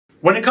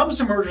When it comes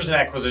to mergers and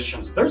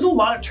acquisitions, there's a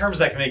lot of terms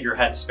that can make your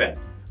head spin.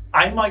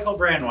 I'm Michael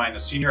Brandwein, a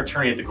senior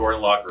attorney at the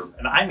Gordon Law Group,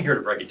 and I'm here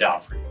to break it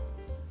down for you.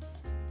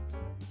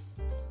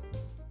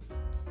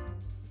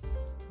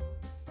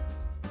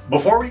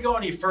 Before we go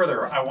any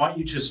further, I want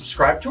you to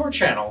subscribe to our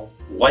channel,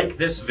 like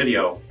this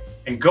video,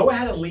 and go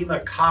ahead and leave a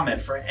comment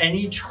for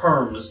any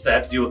terms that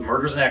have to do with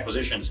mergers and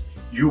acquisitions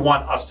you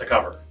want us to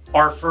cover.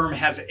 Our firm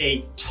has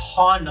a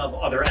ton of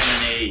other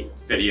M&A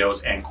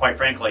videos, and quite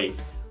frankly,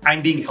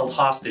 I'm being held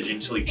hostage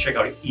until you check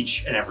out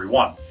each and every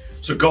one.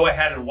 So go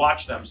ahead and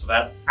watch them so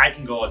that I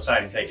can go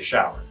outside and take a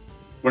shower.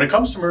 When it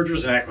comes to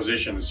mergers and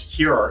acquisitions,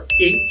 here are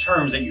 8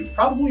 terms that you've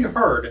probably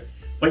heard,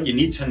 but you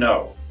need to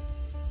know.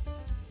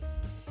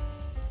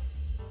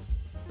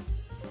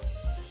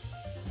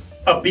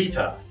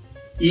 EBITDA,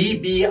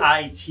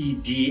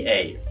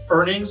 EBITDA,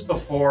 earnings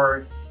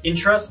before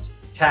interest,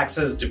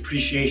 taxes,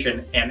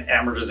 depreciation, and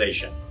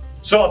amortization.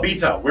 So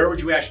EBITDA, where would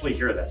you actually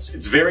hear this?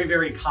 It's very,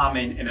 very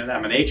common in an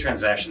M&A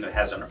transaction that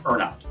has an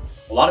earnout.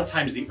 A lot of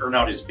times the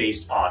earnout is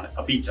based on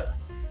EBITDA.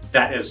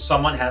 That is,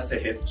 someone has to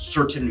hit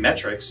certain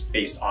metrics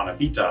based on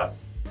EBITDA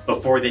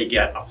before they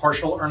get a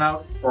partial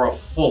earnout or a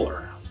full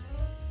earnout.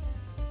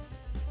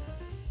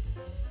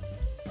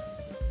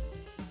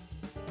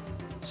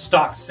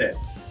 Stock sale.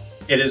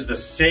 It is the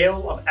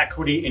sale of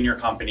equity in your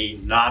company,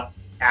 not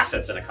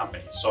assets in a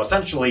company. So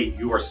essentially,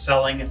 you are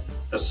selling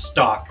the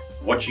stock,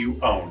 what you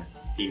own,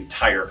 the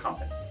entire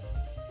company.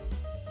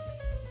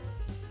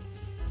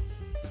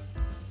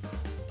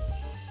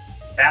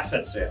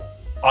 Asset sale.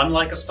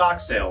 Unlike a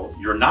stock sale,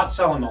 you're not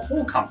selling the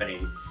whole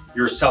company,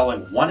 you're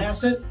selling one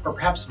asset or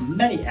perhaps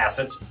many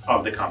assets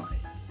of the company,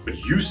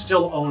 but you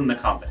still own the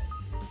company.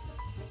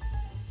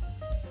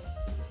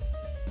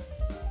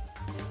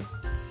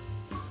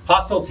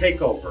 Hostile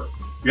takeover.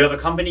 You have a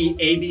company,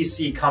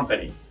 ABC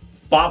Company.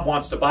 Bob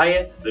wants to buy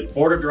it. The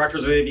board of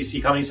directors of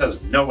ABC Company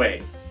says, no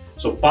way.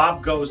 So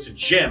Bob goes to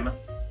Jim,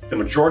 the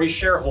majority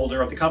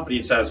shareholder of the company,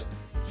 and says,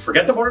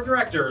 forget the board of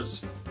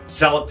directors,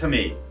 sell it to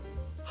me.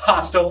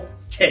 Hostile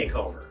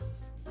takeover.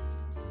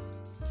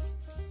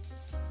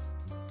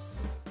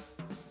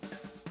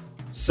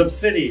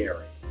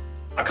 Subsidiary.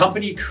 A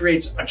company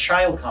creates a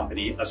child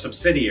company, a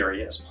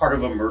subsidiary, as part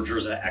of a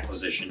mergers and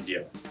acquisition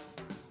deal.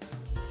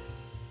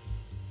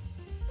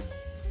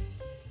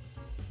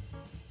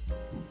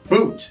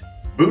 Boot.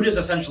 Boot is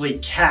essentially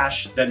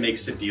cash that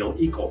makes the deal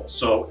equal.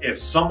 So if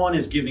someone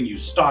is giving you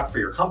stock for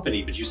your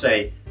company, but you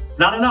say, it's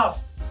not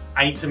enough,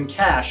 I need some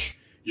cash,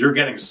 you're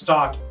getting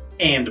stock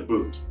and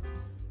boot.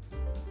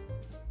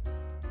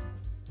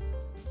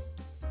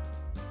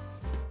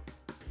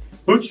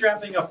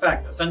 Bootstrapping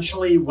effect.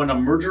 Essentially, when a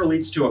merger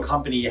leads to a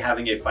company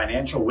having a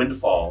financial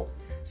windfall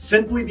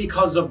simply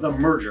because of the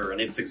merger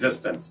and its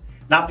existence,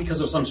 not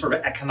because of some sort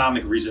of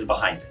economic reason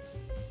behind it.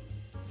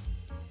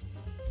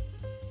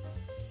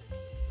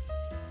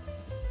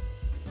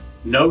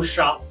 No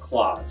shop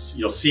clause.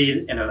 You'll see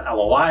it in an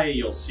LOI,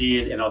 you'll see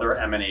it in other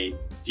M&A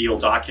deal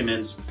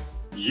documents.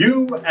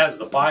 You, as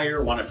the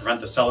buyer, want to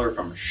prevent the seller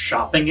from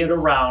shopping it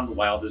around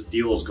while this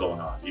deal is going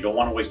on. You don't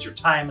want to waste your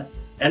time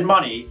and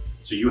money,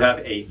 so you have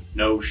a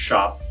no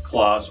shop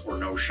clause or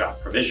no shop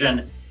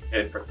provision.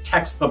 It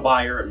protects the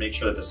buyer and makes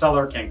sure that the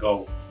seller can't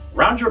go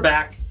around your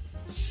back,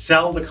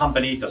 sell the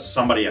company to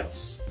somebody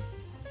else.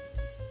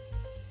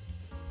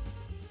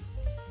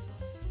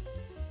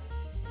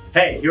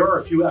 Hey, here are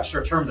a few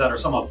extra terms that are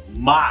some of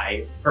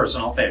my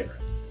personal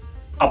favorites.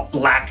 A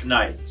black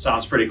knight.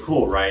 Sounds pretty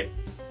cool, right?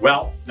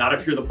 Well, not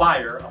if you're the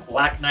buyer. A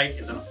black knight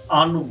is an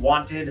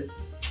unwanted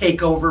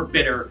takeover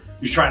bidder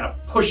who's trying to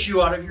push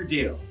you out of your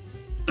deal.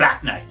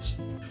 Black knight.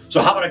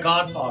 So how about a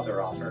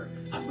Godfather offer?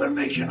 I'm gonna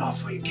make you an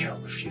offer you can't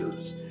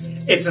refuse.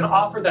 It's an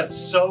offer that's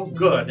so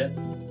good,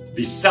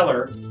 the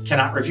seller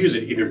cannot refuse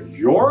it. Either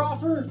your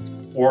offer,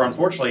 or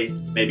unfortunately,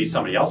 maybe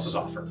somebody else's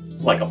offer,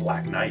 like a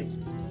black knight.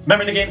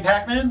 Remember the game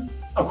Pac-Man?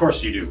 Of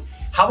course you do.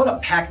 How about a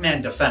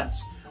Pac-Man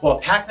defense? Well, a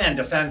Pac-Man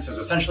defense is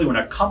essentially when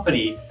a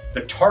company,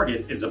 the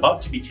target, is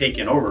about to be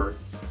taken over,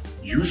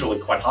 usually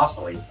quite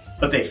hostily,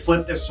 but they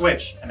flip this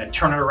switch and then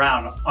turn it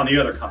around on the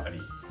other company.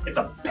 It's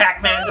a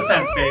Pac-Man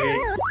defense, baby.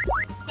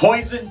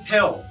 Poison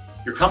pill.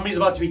 Your company's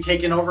about to be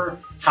taken over.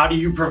 How do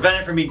you prevent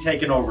it from being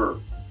taken over?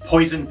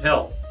 Poison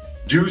pill.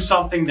 Do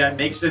something that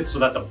makes it so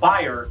that the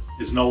buyer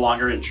is no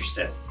longer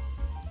interested.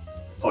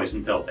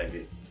 Poison pill,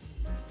 baby.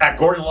 At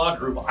Gordon Law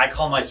Group, I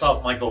call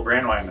myself Michael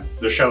Brandwein,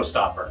 the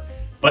showstopper.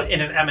 But in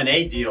an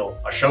M&A deal,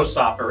 a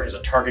showstopper is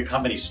a target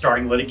company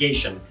starting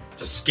litigation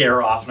to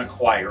scare off and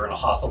acquire in a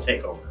hostile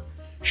takeover.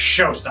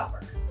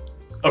 Showstopper.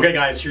 Okay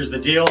guys, here's the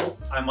deal.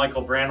 I'm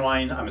Michael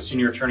Brandwein. I'm a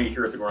senior attorney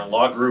here at the Gordon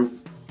Law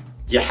Group.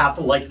 You have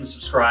to like and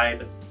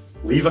subscribe,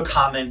 leave a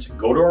comment,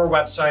 go to our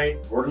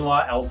website,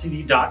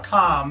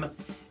 gordonlawltd.com.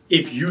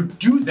 If you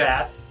do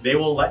that, they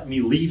will let me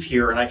leave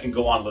here and I can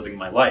go on living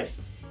my life.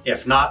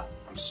 If not,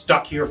 I'm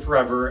stuck here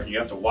forever and you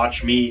have to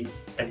watch me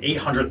and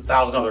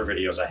 800,000 other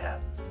videos I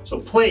have. So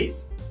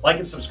please, like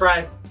and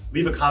subscribe,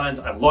 leave a comment.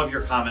 I love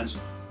your comments.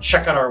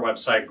 Check out our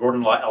website,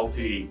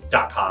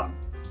 gordonlawltd.com.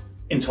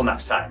 Until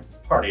next time,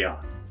 party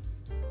on.